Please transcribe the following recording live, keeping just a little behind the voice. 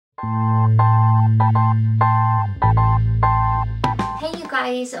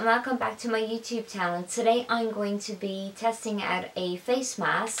guys, and welcome back to my YouTube channel. Today I'm going to be testing out a face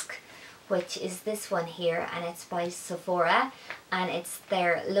mask, which is this one here, and it's by Sephora, and it's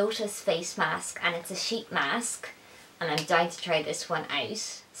their Lotus face mask, and it's a sheet mask, and I'm dying to try this one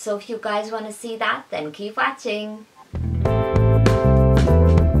out. So if you guys want to see that, then keep watching.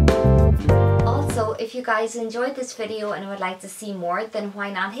 Also, if you guys enjoyed this video and would like to see more, then why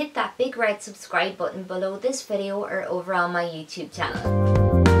not hit that big red subscribe button below this video or over on my YouTube channel.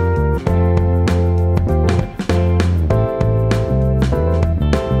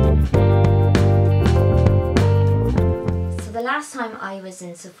 So the last time I was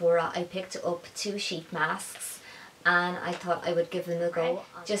in Sephora, I picked up 2 sheet masks, and I thought I would give them a go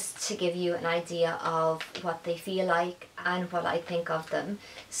just to give you an idea of what they feel like and what I think of them.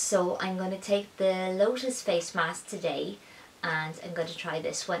 So I'm going to take the Lotus face mask today, and I'm going to try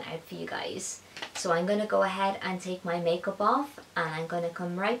this one out for you guys. So I'm going to go ahead and take my makeup off, and I'm going to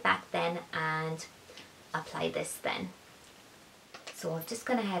come right back then and apply this then. So I've just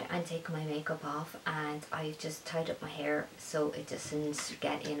gone ahead and taken my makeup off, and I've just tied up my hair so it doesn't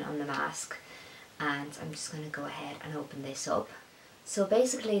get in on the mask. And I'm just going to go ahead and open this up. So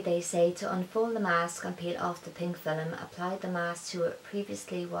basically they say to unfold the mask and peel off the pink film, apply the mask to a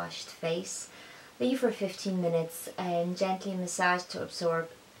previously washed face, leave for 15 minutes and gently massage to absorb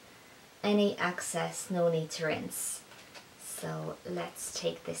any excess, no need to rinse. So let's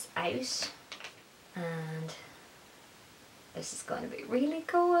take this out, and this is going to be really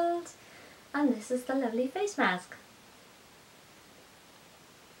cold, and this is the lovely face mask.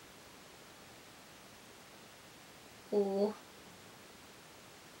 Oh,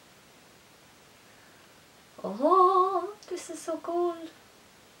 this is so cold.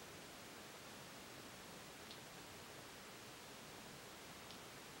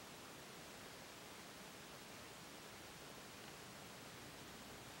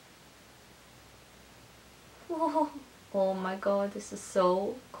 Oh my god, this is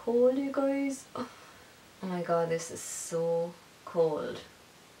so cold, you guys. Oh my god, this is so cold.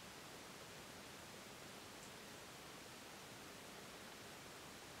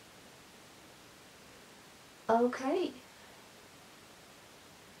 Okay.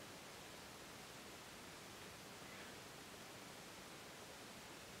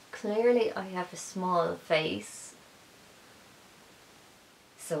 Clearly I have a small face,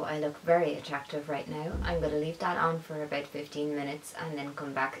 so I look very attractive right now. I'm going to leave that on for about 15 minutes and then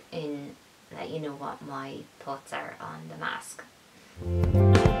come back in, let you know what my thoughts are on the mask.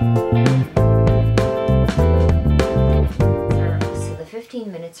 So the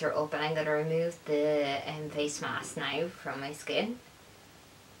 15 minutes are up, and I'm going to remove the face mask now from my skin.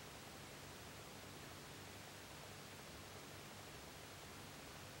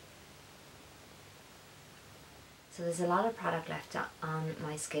 So there's a lot of product left on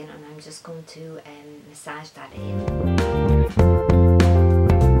my skin, and I'm just going to massage that in.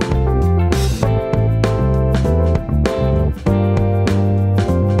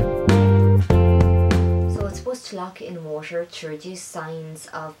 To lock it in water to reduce signs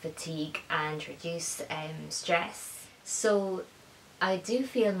of fatigue and reduce stress. So I do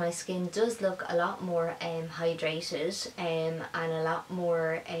feel my skin does look a lot more hydrated and a lot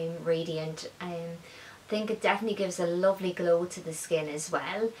more radiant. I think it definitely gives a lovely glow to the skin as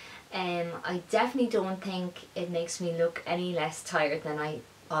well. I definitely don't think it makes me look any less tired than I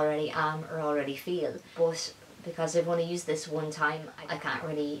already am or already feel, but because I've only used this one time, I can't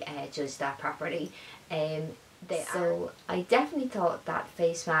really judge that properly. So I definitely thought that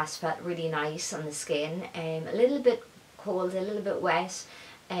face mask felt really nice on the skin, a little bit cold, a little bit wet,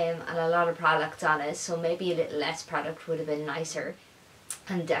 and a lot of product on it, so maybe a little less product would have been nicer.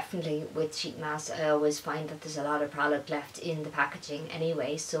 And definitely with sheet masks, I always find that there's a lot of product left in the packaging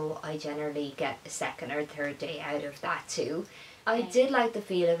anyway, so I generally get a second or third day out of that too. I did like the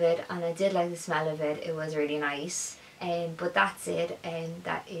feel of it, and I did like the smell of it. It was really nice. But that's it, and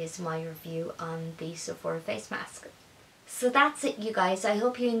that is my review on the Sephora face mask. So that's it, you guys. I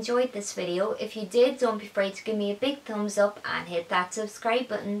hope you enjoyed this video. If you did, don't be afraid to give me a big thumbs up and hit that subscribe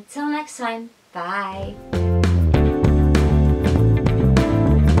button. Till next time, bye.